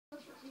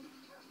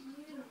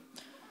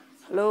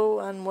Hello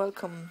and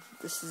welcome.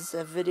 This is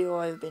a video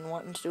I've been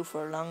wanting to do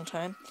for a long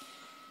time.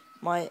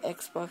 My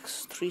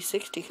Xbox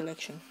 360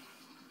 collection.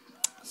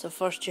 So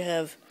first you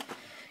have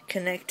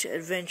Kinect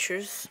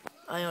Adventures.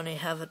 I only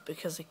have it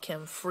because it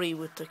came free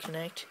with the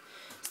Kinect.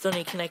 It's the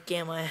only Kinect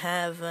game I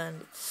have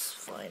and it's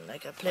fine.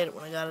 Like, I played it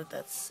when I got it,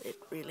 that's it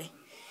really.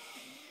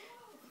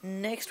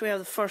 Next we have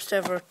the first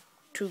ever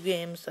two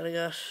games that I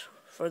got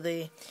for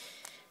the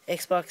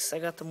Xbox. I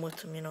got them with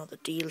them, the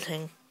deal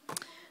thing.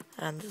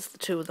 And it's the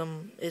two of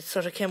them. It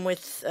sort of came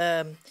with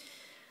the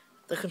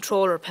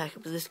controller pack.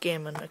 It was this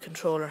game and a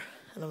controller,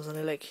 and it was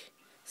only like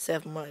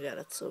 $7 when I got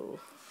it. So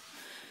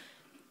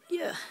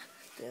yeah,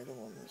 they're the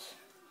ones.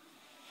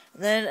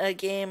 And then a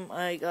game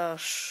I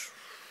got,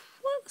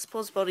 well, I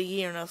suppose about a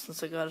year now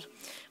since I got it,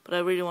 but I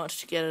really wanted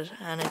to get it,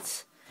 and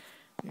it's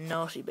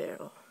Naughty Bear.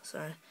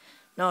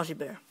 Naughty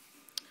Bear.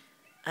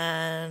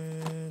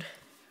 And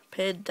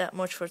paid that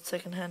much for it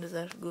second hand. Is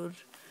that good?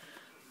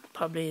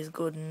 Probably is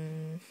good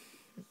and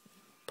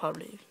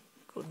probably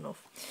good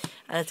enough.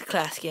 And it's a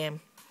class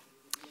game.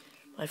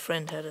 My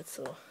friend had it,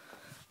 so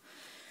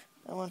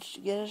I wanted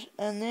to get it.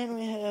 And then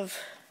we have,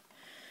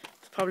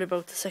 it's probably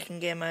about the second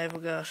game I ever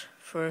got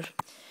for it.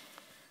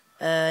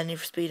 Need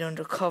for Speed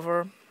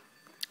Undercover.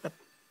 I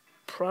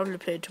probably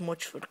played too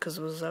much for it because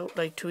it was out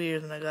like 2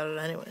 years and I got it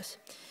anyways.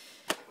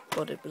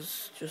 But it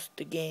was just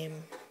the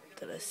game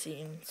that I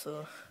seen,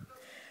 so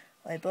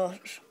I bought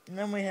it. And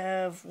then we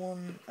have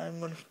one,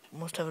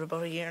 must have it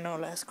about a year now,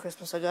 last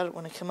Christmas I got it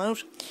when it came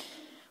out,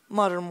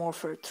 Modern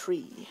Warfare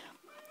 3.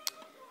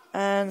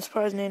 And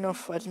surprisingly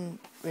enough, I didn't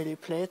really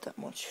play it that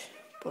much,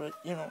 but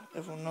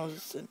everyone knows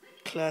it's a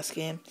class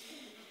game.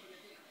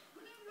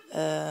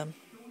 What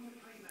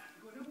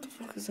the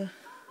fuck is that?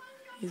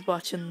 He's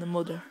watching the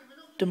mother.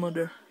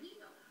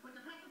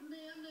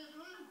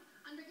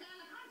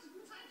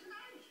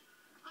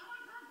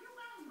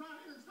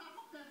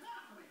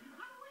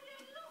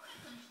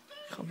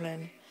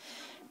 Complaining.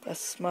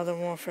 That's Modern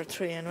Warfare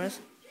 3 anyways.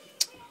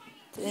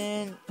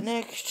 Then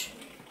next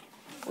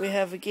we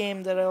have a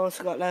game that I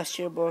also got last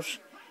year, but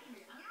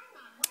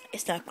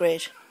it's not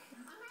great.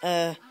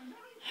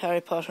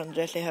 Harry Potter and the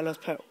Deathly Hallows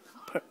part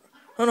it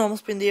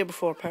must have been the year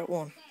before, part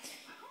 1.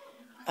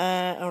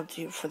 Or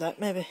the year for that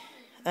maybe.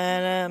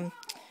 And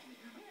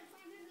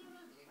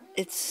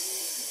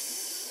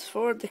it's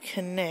for the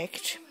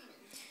Kinect,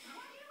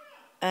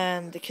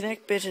 and the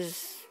Kinect bit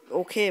is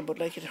okay, but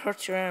like it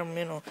hurts your arm,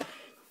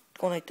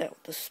 going like that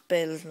with the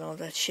spells and all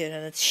that shit,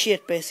 and it's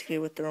shit basically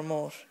with the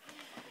remote.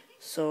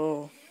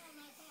 So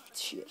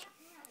it's shit.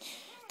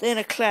 Then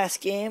a class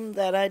game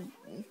that I'm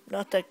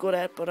not that good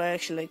at, but I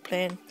actually like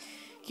playing,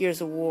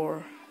 Gears of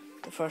War,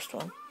 the first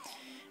one.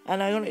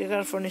 And I got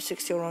it for only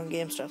 €60 on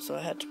GameStop, so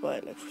I had to buy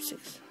it like for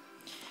 $6.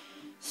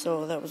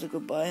 So that was a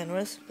good buy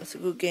anyways. That's a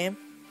good game.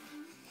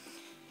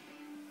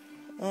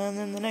 And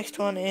then the next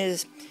one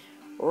is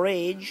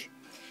Rage.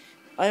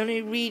 I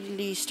only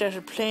really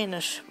started playing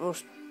it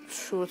about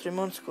 2 or 3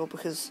 months ago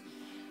because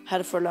I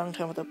had it for a long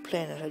time without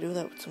playing it. I do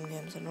that with some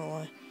games, I don't know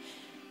why.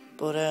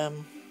 But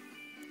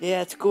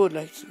yeah, it's good,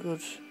 like it's a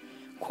good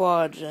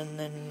quad, and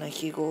then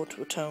like you go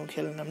to a town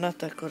killing. I'm not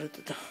that good at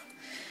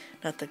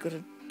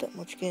that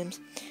much games.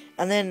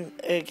 And then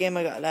a game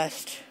I got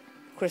last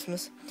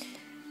Christmas,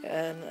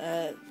 and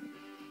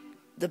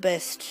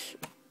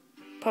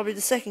probably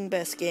the second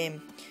best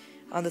game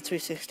on the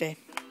 360,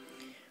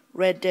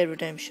 Red Dead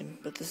Redemption.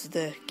 But this is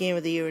the Game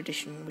of the Year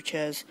edition, which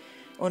has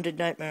Undead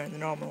Nightmare and the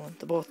normal one,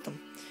 both of them.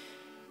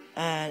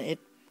 And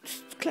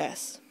it's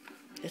class.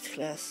 It's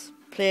class.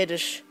 Played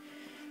it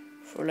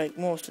for like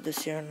most of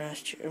this year and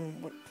last year.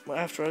 And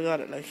after I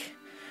got it, like,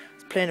 I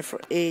was playing it for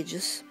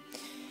ages.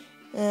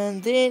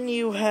 And then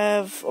you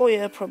have,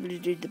 probably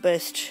the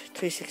best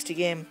 360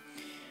 game.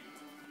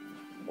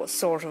 What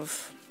sort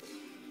of?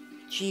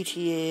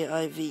 GTA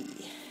IV.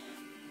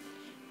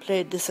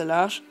 Played this a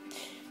lot,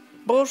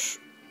 but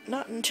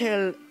not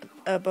until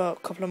about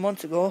a couple of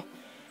months ago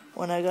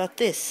when I got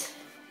this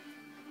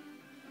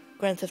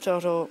Grand Theft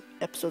Auto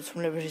Episodes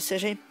from Liberty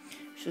City,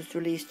 which was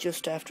released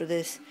just after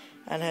this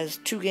and has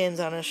 2 games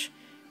on it,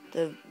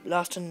 the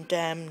Lost and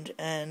Damned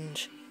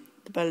and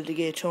the Ballad of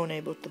Gay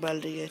Tony. But the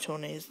Ballad of Gay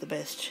Tony is the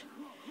best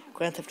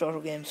Grand Theft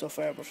Auto game so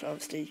far, but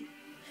obviously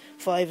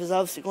 5 is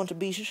obviously going to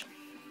beat it.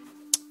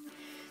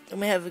 Then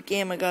we have a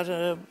game I got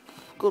a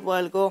good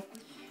while ago,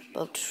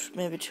 about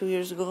maybe 2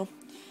 years ago,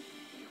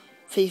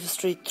 FIFA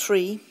Street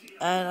 3,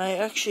 and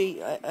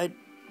I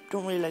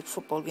don't really like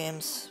football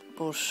games,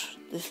 but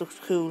this looks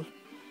cool,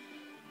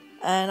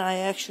 and I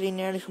actually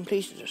nearly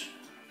completed it,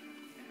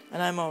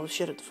 and I'm always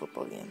shit at the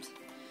football games,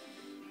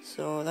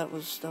 so that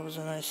was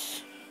a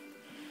nice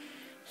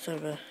sort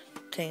of a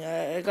thing.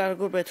 I got a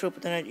good way through it,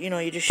 but then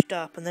you just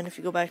stop, and then if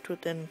you go back to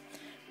it, then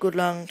good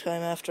long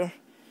time after,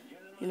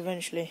 you'll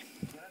eventually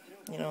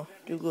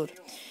do good.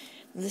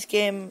 And this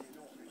game,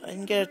 I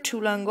didn't get it too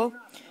long ago.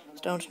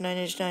 It's down to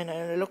 $9.99, and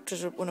I looked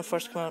at it when it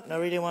first came out, and I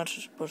really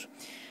wanted it, but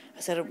I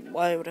said,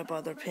 why would I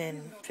bother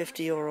paying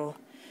 €50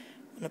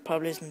 when it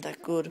probably isn't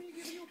that good?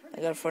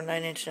 I got it for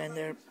 $9.99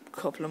 there a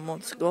couple of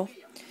months ago,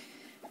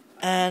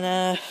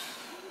 and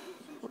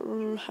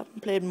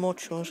haven't played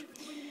much on it,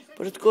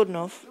 but it's good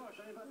enough.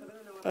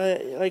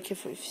 Like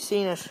if you've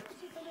seen it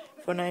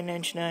for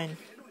 $9.99,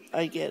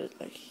 I get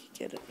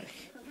it.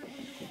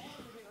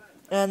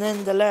 And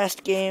then the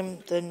last game,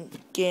 the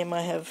game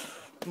I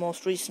have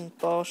most recent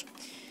bought,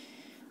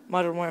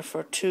 Modern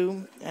Warfare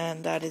 2,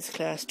 and that is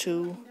Class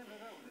 2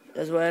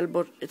 as well,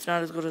 but it's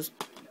not as good as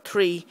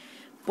 3.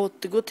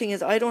 But the good thing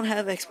is I don't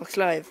have Xbox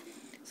Live,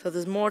 so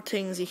there's more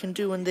things you can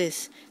do in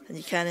this than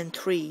you can in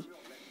 3.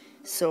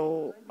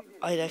 So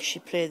I'd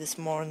actually play this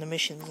more in the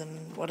missions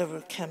and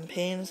whatever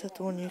campaign. Is that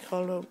the one you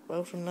call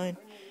out online?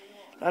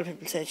 A lot of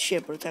people say it's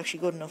shit, but it's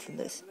actually good enough in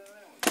this.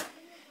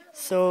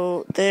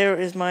 So there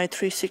is my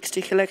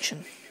 360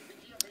 collection.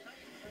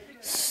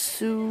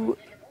 So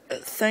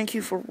thank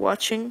you for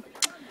watching,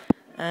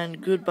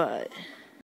 and goodbye.